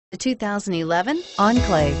The 2011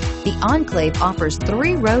 Enclave. The Enclave offers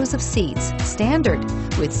 3 rows of seats, standard,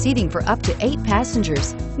 with seating for up to 8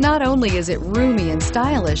 passengers. Not only is it roomy and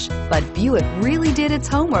stylish, but Buick really did its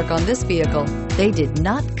homework on this vehicle. They did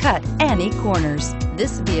not cut any corners.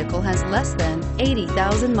 This vehicle has less than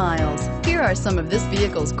 80,000 miles. Here are some of this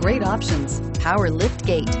vehicle's great options: power lift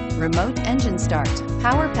gate, remote engine start,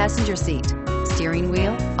 power passenger seat, steering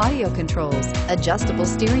wheel audio controls, adjustable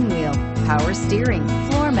steering wheel, power steering,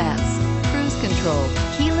 floor mats, cruise control,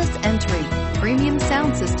 keyless entry, premium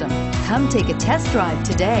sound system. Come take a test drive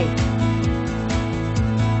today.